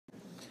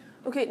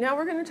Okay, now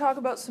we're going to talk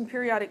about some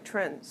periodic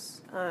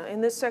trends.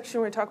 In this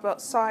section, we're going to talk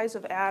about size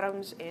of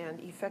atoms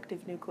and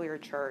effective nuclear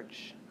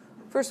charge.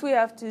 First, we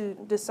have to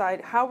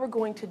decide how we're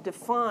going to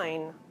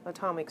define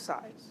atomic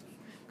size.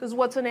 Because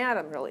what's an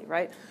atom, really,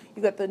 right?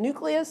 You've got the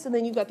nucleus, and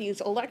then you've got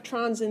these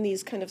electrons in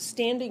these kind of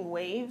standing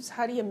waves.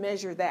 How do you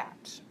measure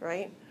that,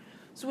 right?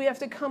 So we have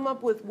to come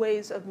up with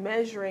ways of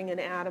measuring an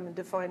atom and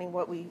defining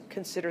what we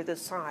consider the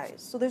size.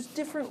 So there's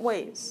different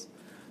ways.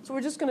 So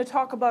we're just going to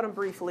talk about them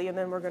briefly, and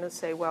then we're going to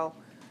say, well,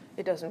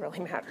 it doesn't really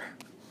matter.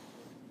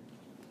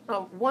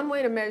 One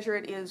way to measure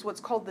it is what's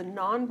called the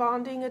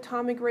non-bonding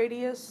atomic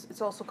radius. It's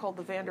also called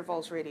the van der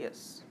Waals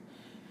radius.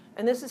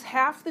 And this is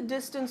half the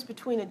distance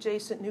between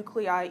adjacent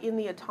nuclei in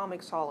the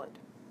atomic solid.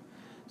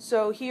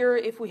 So here,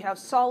 if we have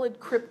solid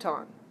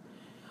krypton,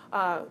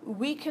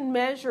 we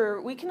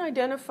can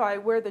identify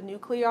where the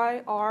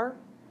nuclei are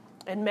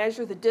and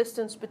measure the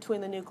distance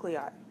between the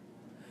nuclei.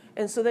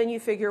 And so then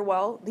you figure,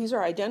 well, these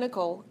are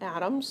identical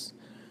atoms.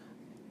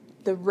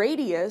 The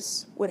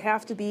radius would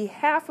have to be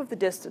half of the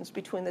distance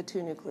between the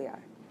two nuclei,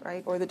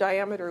 right? Or the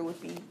diameter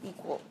would be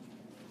equal.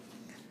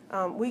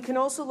 We can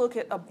also look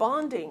at a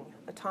bonding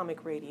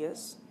atomic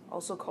radius,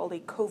 also called a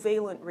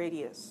covalent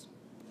radius.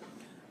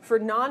 For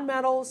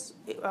nonmetals,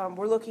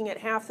 we're looking at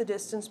half the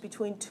distance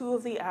between two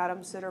of the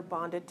atoms that are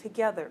bonded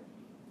together.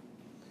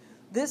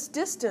 This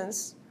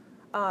distance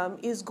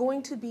is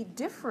going to be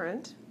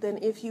different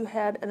than if you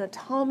had an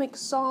atomic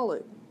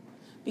solid,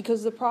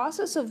 because the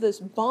process of this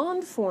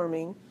bond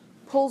forming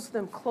pulls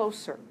them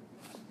closer.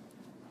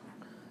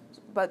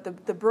 But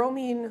the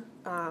bromine,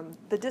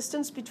 the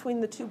distance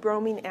between the two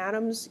bromine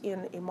atoms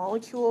in a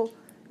molecule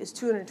is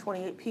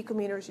 228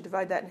 picometers. You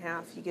divide that in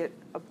half, you get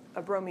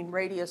a bromine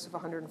radius of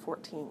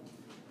 114.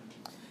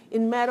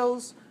 In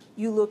metals,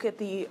 you look at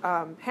the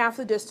half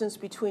the distance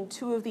between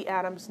two of the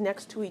atoms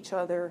next to each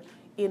other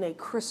in a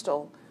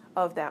crystal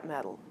of that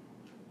metal.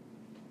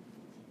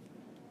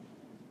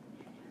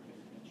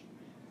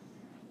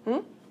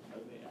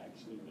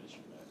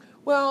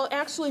 Well,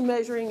 actually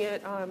measuring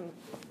it,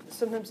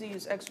 sometimes they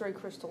use X-ray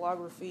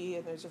crystallography,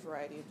 and there's a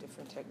variety of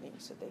different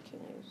techniques that they can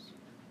use.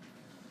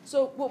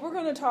 So what we're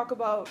going to talk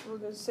about, we're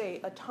going to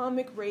say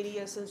atomic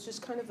radius is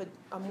just kind of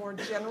a more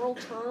general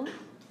term.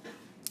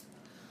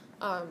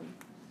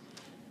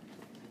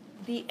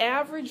 The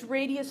average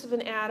radius of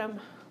an atom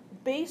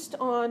based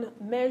on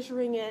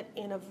measuring it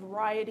in a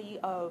variety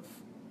of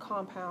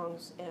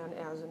compounds and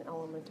as an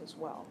element as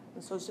well.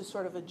 And so it's just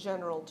sort of a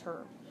general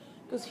term.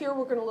 Because here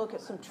we're going to look at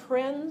some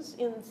trends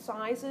in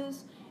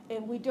sizes,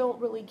 and we don't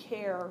really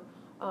care,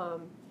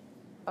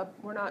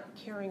 we're not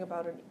caring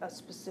about a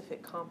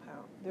specific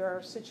compound. There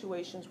are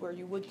situations where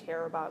you would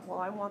care about, well,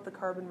 I want the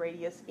carbon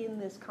radius in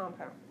this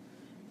compound,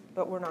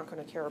 but we're not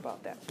going to care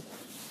about that.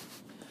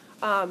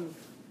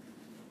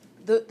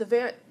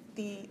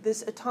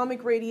 This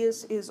atomic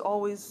radius is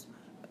always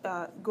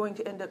going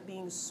to end up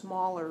being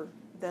smaller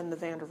than the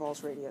van der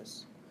Waals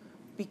radius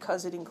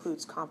because it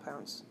includes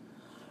compounds.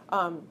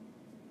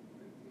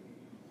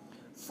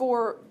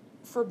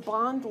 For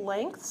bond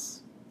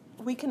lengths,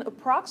 we can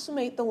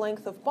approximate the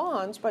length of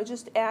bonds by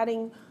just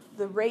adding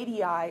the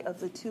radii of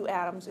the two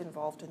atoms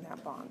involved in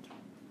that bond.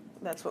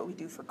 That's what we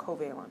do for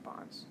covalent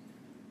bonds.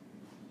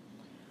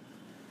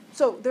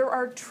 So there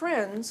are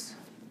trends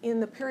in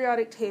the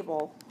periodic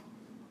table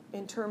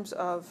in terms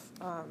of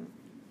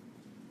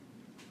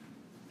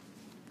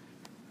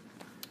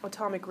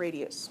atomic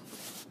radius.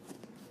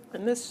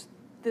 And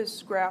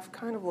this graph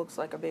kind of looks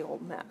like a big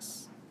old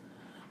mess.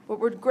 What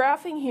we're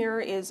graphing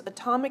here is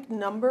atomic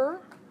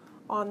number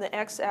on the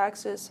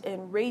x-axis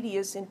and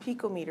radius in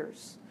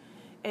picometers.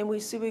 And we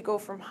see we go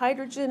from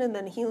hydrogen, and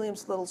then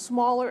helium's a little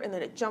smaller, and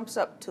then it jumps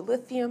up to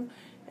lithium,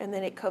 and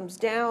then it comes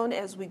down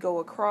as we go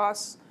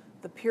across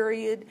the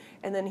period,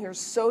 and then here's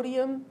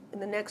sodium in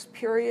the next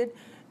period,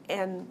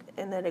 and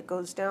then it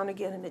goes down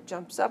again, and it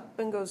jumps up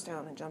and goes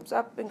down, and jumps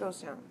up and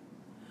goes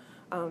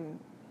down.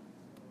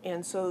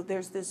 And so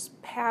there's this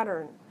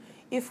pattern.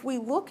 If we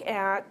look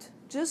at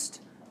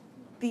just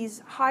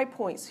these high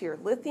points here,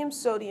 lithium,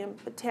 sodium,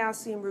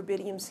 potassium,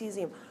 rubidium,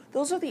 cesium,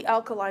 those are the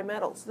alkali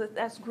metals.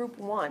 That's group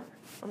 1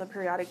 on the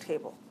periodic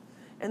table.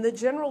 And the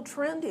general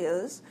trend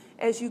is,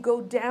 as you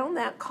go down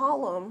that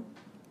column,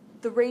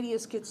 the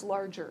radius gets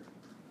larger,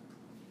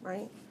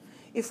 right?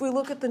 If we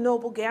look at the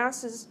noble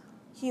gases,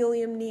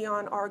 helium,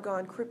 neon,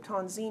 argon,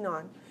 krypton,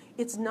 xenon,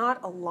 it's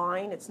not a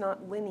line, it's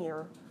not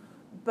linear,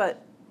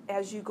 but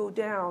as you go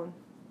down,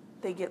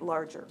 they get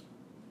larger.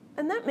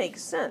 And that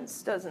makes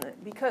sense, doesn't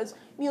it? Because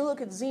when you look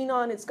at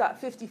xenon, it's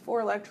got 54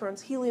 electrons.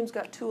 Helium's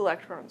got 2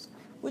 electrons.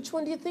 Which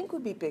one do you think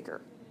would be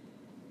bigger?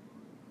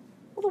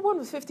 Well, the one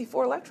with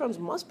 54 electrons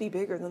must be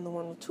bigger than the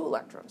one with 2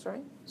 electrons,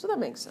 right? So that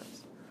makes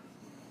sense.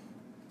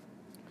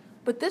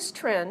 But this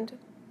trend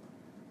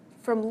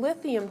from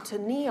lithium to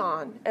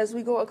neon, as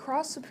we go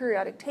across the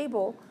periodic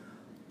table,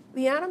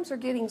 the atoms are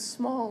getting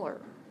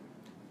smaller.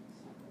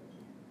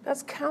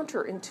 That's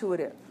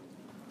counterintuitive.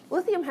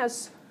 Lithium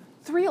has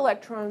 3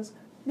 electrons.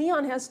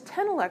 Neon has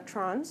 10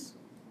 electrons.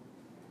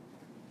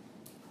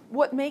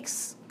 what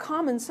makes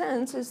common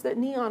sense is that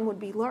neon would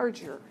be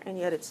larger, and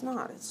yet it's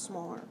not, it's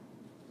smaller.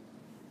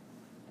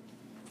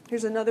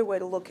 Here's another way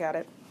to look at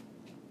it.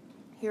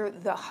 Here,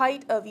 the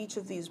height of each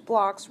of these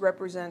blocks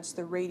represents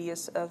the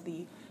radius of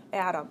the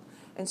atom.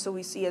 And so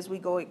we see as we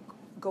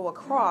go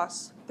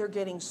across, they're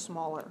getting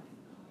smaller.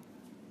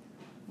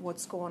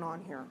 What's going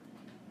on here?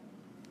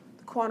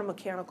 The quantum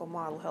mechanical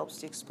model helps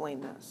to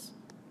explain this.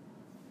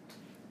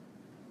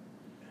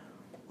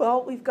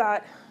 Well, we've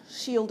got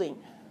shielding.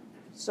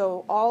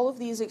 So all of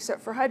these,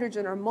 except for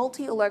hydrogen, are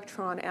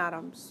multi-electron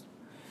atoms.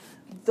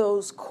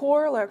 Those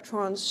core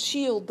electrons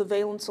shield the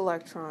valence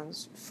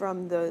electrons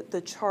from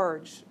the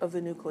charge of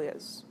the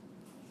nucleus.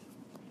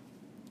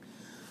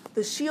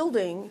 The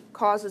shielding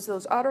causes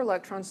those outer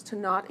electrons to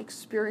not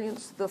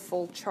experience the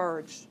full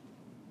charge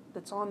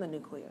that's on the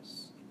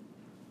nucleus.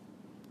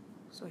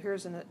 So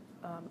here's an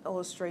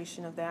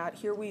illustration of that.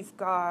 Here we've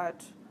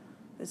got,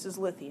 this is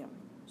lithium.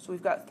 So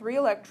we've got 3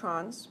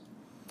 electrons.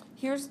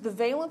 Here's the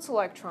valence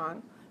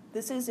electron.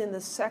 This is in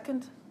the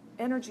second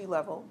energy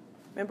level.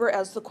 Remember,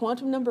 as the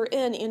quantum number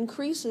n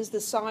increases,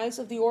 the size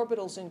of the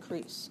orbitals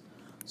increase.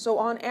 So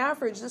on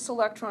average, this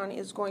electron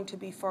is going to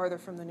be farther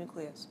from the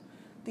nucleus.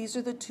 These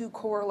are the 2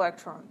 core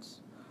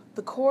electrons.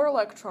 The core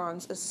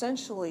electrons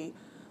essentially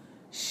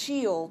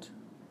shield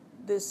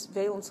this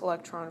valence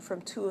electron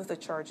from 2 of the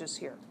charges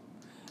here.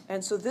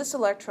 And so this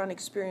electron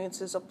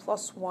experiences a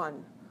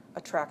 +1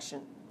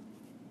 attraction.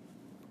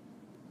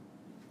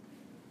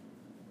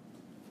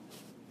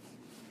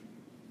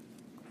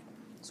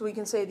 So we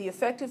can say the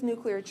effective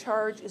nuclear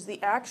charge is the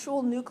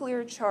actual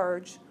nuclear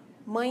charge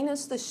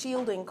minus the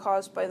shielding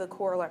caused by the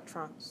core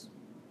electrons.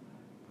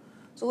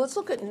 So let's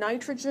look at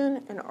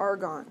nitrogen and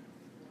argon.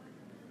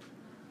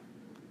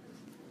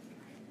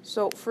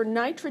 So for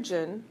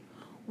nitrogen,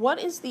 what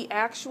is the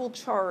actual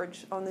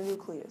charge on the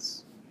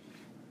nucleus?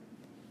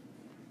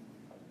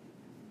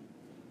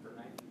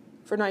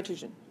 For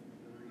nitrogen.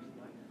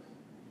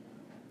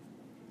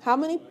 How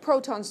many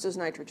protons does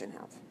nitrogen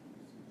have?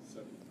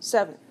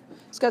 7.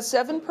 It's got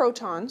 7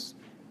 protons.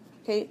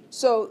 Okay,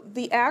 so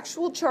the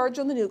actual charge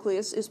on the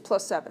nucleus is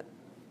 +7.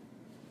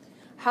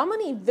 How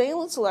many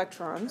valence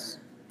electrons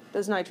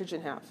does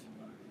nitrogen have?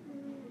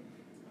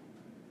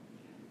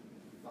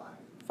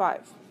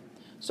 5.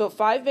 So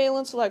 5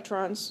 valence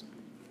electrons,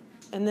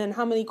 and then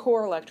how many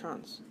core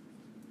electrons?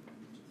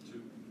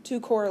 2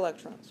 core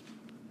electrons.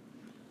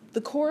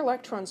 The core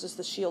electrons is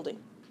the shielding.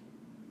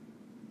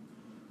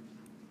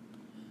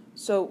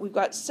 So we've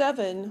got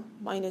 7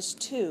 minus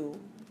 2.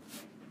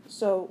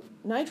 So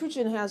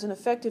nitrogen has an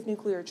effective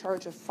nuclear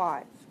charge of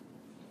 5.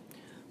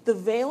 The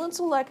valence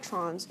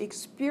electrons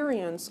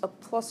experience a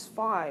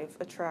 +5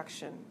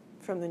 attraction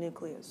from the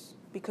nucleus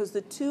because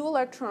the 2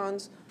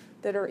 electrons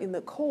that are in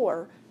the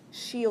core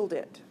shield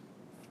it.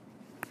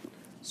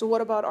 So what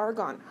about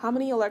argon? How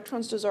many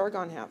electrons does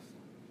argon have?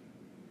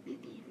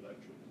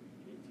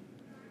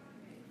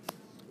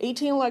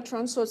 18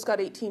 electrons, so it's got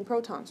 18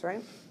 protons,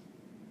 right?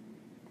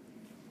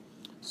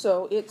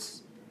 So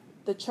it's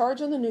the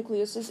charge on the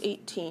nucleus is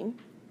 18.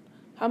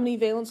 How many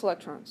valence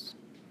electrons?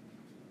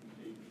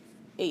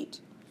 8.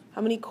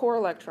 How many core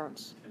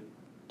electrons?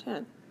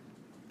 10.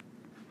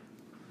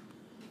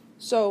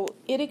 So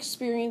it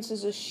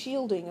experiences a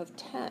shielding of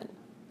 10.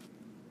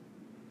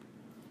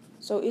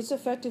 So its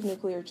effective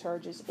nuclear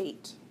charge is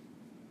 8,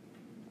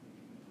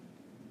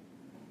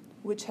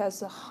 which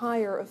has a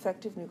higher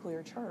effective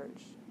nuclear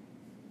charge.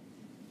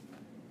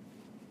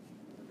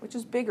 Which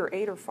is bigger,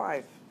 8 or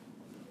 5?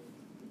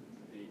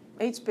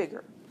 8's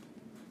bigger.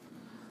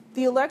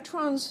 The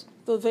electrons,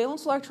 the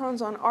valence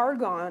electrons on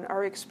argon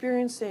are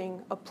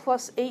experiencing a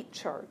 +8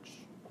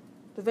 charge.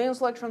 The valence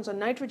electrons on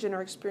nitrogen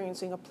are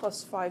experiencing a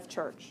 +5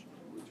 charge.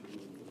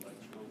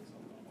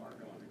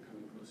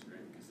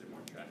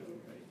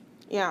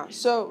 Yeah,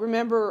 so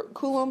remember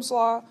Coulomb's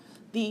law,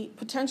 the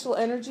potential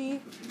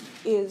energy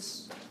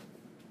is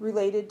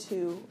related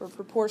to or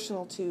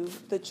proportional to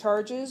the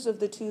charges of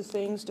the 2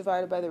 things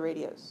divided by the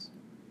radius.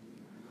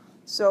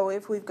 So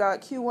if we've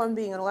got Q1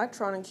 being an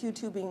electron and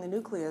Q2 being the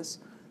nucleus,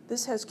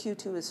 this has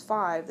Q2 as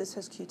 5, this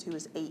has Q2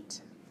 as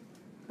 8.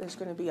 There's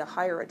going to be a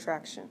higher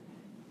attraction.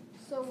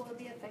 So will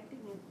the effective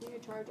nuclear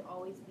charge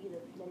always be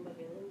the number of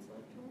valence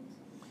electrons?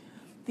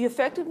 The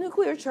effective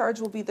nuclear charge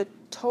will be the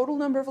total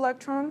number of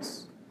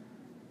electrons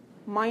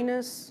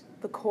minus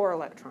the core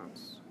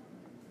electrons.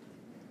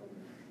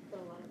 But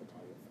a lot of the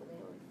time it's the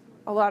valence.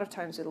 A lot of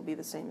times it'll be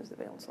the same as the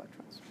valence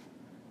electrons.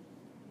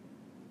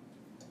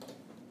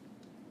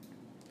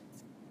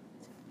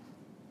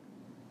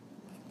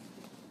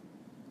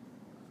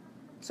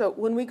 So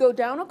when we go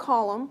down a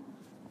column,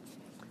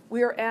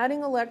 we are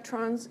adding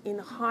electrons in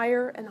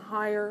higher and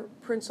higher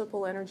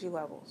principal energy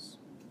levels.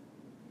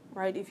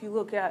 Right? If you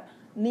look at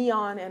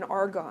neon and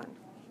argon,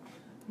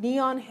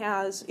 neon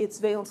has its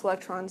valence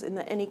electrons in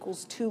the n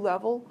 = 2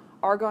 level.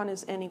 Argon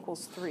is n =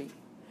 3.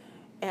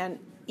 And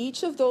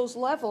each of those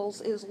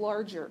levels is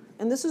larger.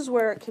 And this is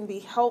where it can be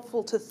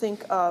helpful to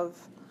think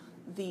of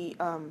the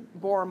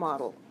Bohr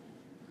model.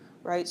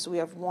 Right? So we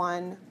have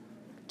 1,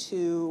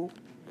 2,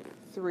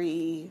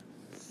 3,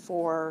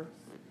 4,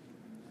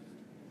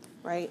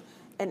 right?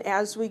 And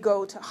as we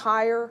go to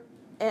higher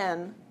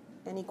n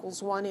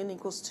equals 1, n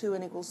equals 2,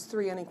 n equals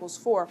 3, n equals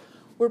 4,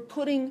 we're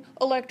putting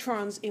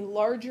electrons in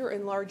larger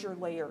and larger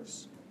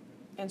layers.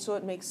 And so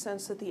it makes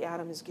sense that the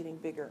atom is getting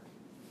bigger.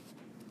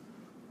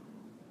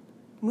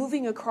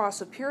 Moving across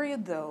a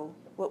period, though,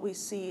 what we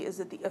see is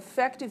that the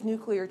effective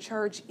nuclear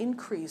charge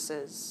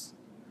increases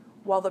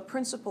while the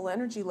principal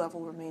energy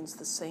level remains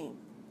the same.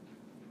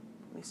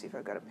 Let me see if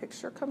I've got a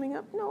picture coming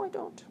up. No, I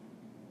don't.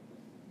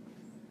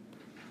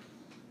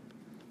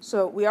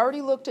 So we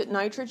already looked at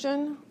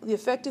nitrogen. The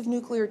effective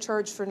nuclear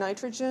charge for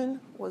nitrogen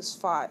was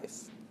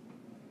 5,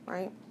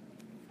 right?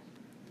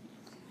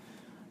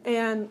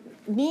 And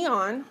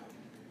neon,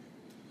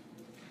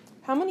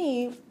 how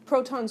many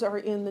protons are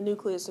in the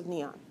nucleus of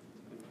neon?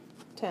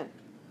 10.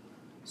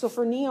 So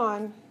for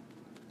neon,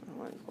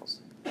 1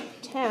 equals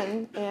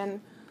 10, and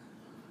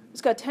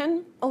it's got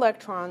 10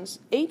 electrons,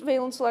 8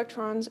 valence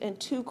electrons, and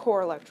 2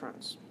 core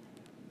electrons.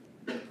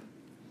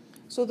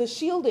 So the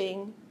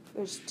shielding,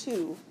 there's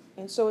 2,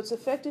 and so its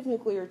effective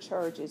nuclear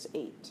charge is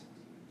 8.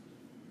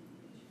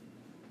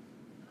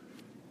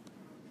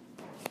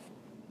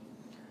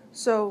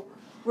 So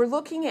we're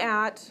looking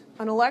at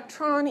an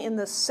electron in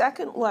the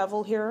second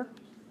level here.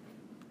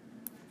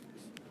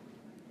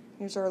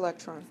 Here's our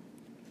electron.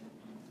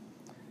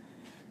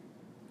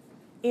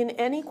 In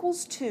n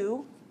equals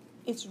 2,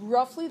 it's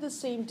roughly the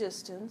same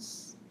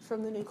distance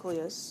from the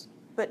nucleus,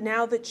 but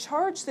now the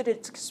charge that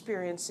it's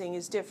experiencing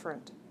is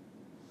different.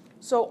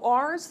 So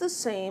R is the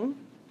same,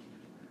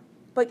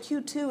 but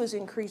Q2 is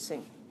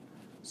increasing.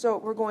 So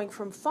we're going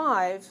from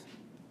 5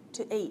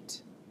 to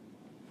 8.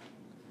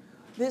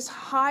 This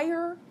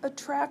higher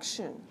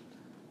attraction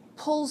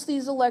pulls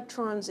these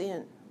electrons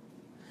in.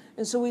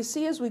 And so we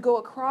see as we go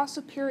across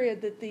a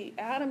period that the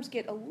atoms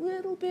get a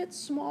little bit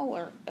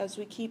smaller as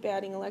we keep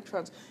adding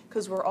electrons,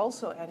 because we're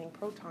also adding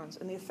protons,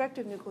 and the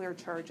effective nuclear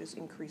charge is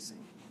increasing.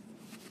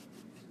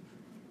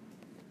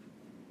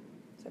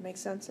 Does that make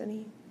sense at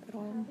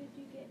all? How did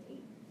you get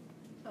 8?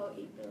 Oh,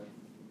 8 valence.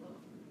 Well.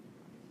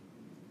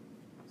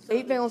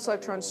 8 valence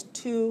electrons,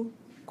 2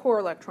 core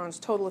electrons,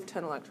 total of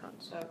 10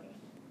 electrons. Okay.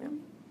 Yeah.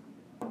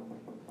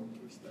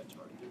 Where's that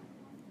chart again?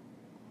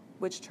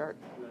 Which chart?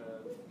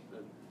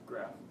 The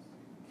graph.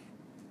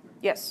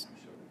 Yes.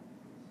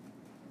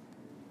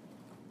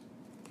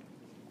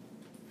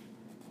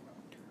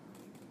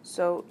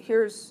 So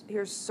here's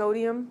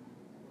sodium.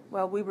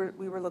 Well, we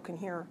were looking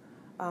here,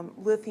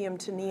 lithium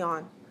to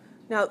neon.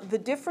 Now the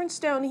difference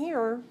down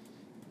here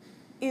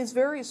is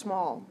very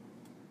small,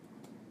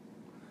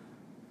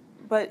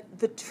 but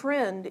the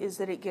trend is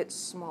that it gets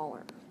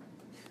smaller.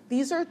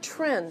 These are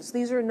trends.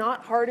 These are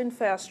not hard and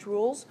fast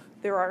rules.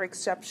 There are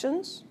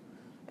exceptions.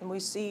 And we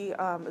see,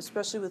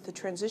 especially with the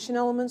transition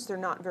elements, they're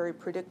not very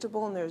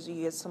predictable, and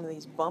you get some of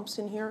these bumps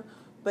in here.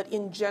 But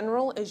in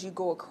general, as you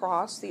go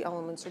across, the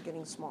elements are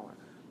getting smaller.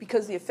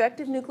 Because the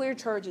effective nuclear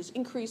charge is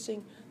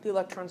increasing, the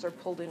electrons are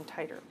pulled in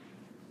tighter.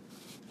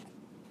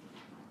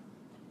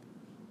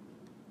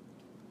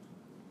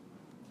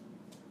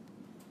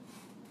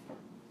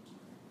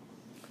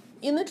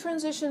 In the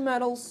transition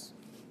metals,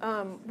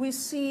 we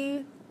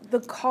see the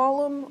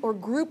column or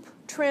group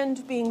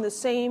trend being the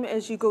same.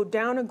 As you go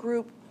down a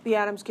group, the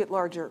atoms get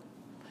larger.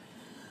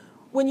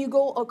 When you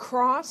go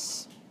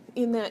across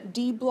in that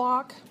D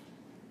block,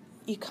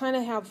 you kind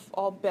of have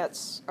all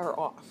bets are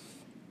off.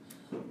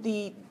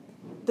 The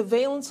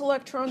valence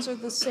electrons are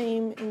the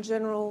same in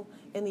general,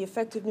 and the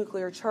effective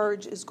nuclear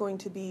charge is going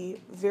to be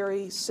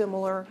very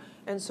similar,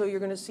 and so you're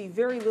going to see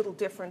very little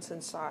difference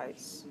in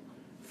size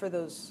for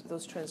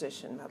those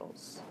transition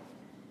metals.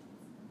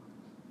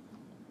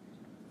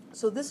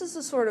 So this is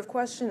the sort of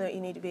question that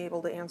you need to be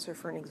able to answer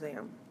for an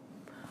exam.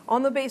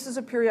 On the basis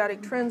of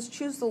periodic trends,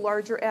 choose the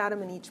larger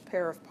atom in each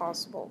pair if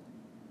possible.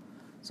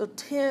 So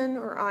tin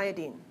or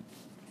iodine.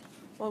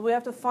 Well, we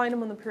have to find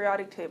them on the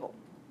periodic table.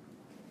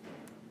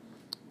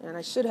 And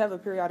I should have a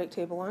periodic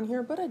table on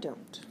here, but I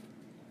don't.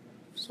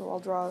 So I'll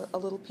draw a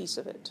little piece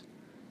of it.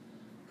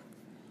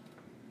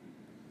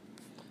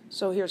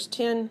 So here's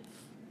tin,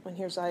 and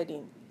here's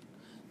iodine.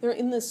 They're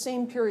in the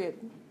same period.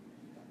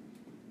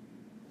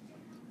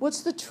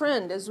 What's the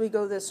trend as we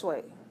go this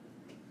way?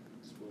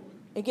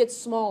 It gets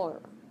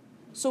smaller.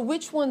 So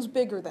which one's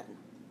bigger then?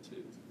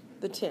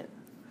 The tin.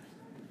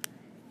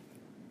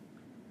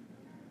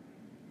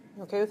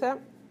 Okay with that?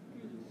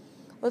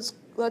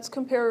 Let's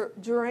compare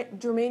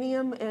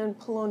germanium and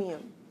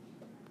polonium.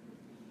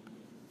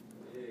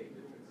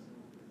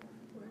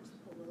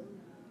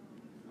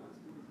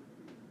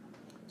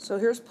 So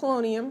here's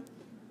polonium,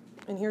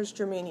 and here's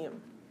germanium.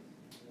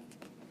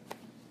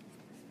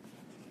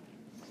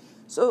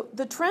 So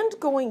the trend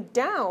going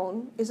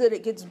down is that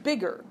it gets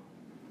bigger.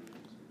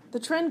 The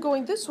trend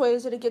going this way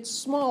is that it gets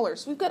smaller.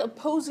 So we've got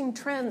opposing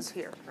trends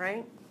here,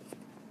 right?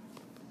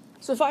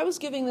 So if I was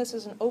giving this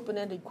as an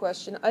open-ended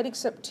question, I'd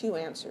accept 2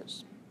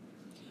 answers.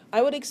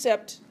 I would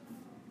accept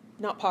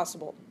not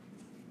possible.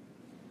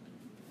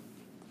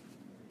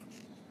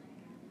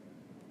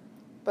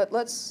 But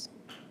let's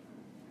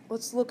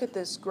look at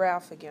this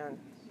graph again.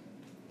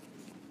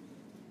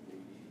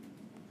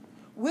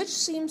 which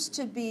seems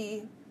to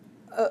be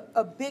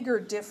a bigger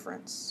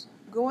difference,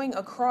 going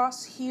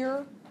across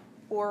here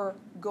or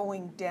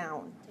going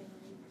down?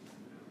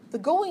 The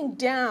going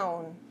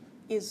down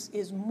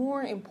is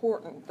more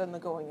important than the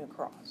going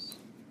across.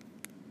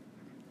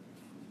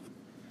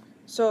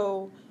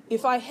 So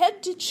if I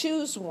had to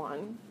choose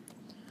one,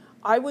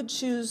 I would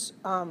choose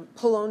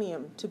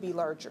polonium to be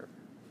larger.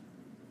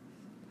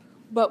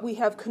 But we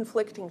have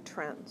conflicting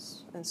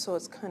trends, and so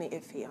it's kind of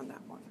iffy on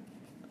that one.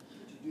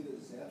 Did you do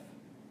the ZEF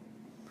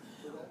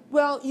for that?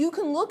 Well, you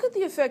can look at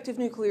the effective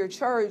nuclear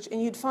charge,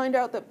 and you'd find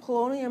out that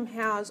polonium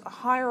has a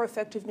higher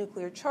effective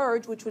nuclear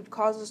charge, which would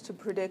cause us to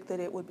predict that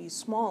it would be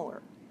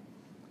smaller.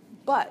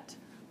 But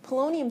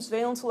polonium's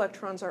valence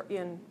electrons are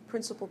in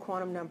principal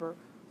quantum number,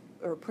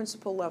 or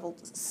principal level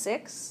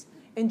 6,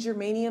 and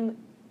germanium,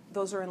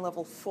 those are in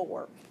level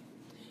 4.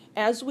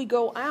 As we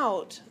go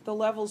out, the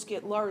levels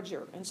get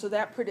larger, and so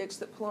that predicts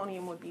that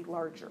polonium would be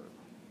larger.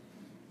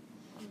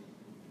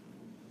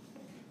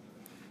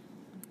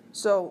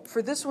 So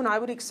for this one, I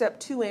would accept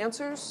 2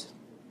 answers,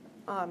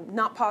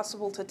 not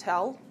possible to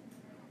tell,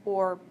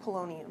 or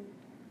polonium.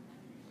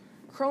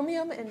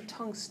 Chromium and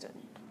tungsten.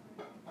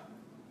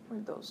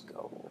 Where'd those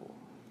go?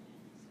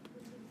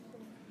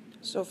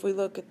 So if we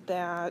look at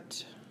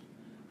that,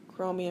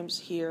 chromium's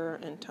here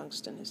and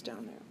tungsten is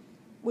down there.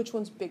 Which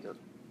one's bigger?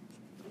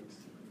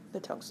 The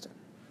tungsten.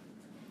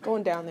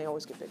 Going down, they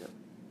always get bigger.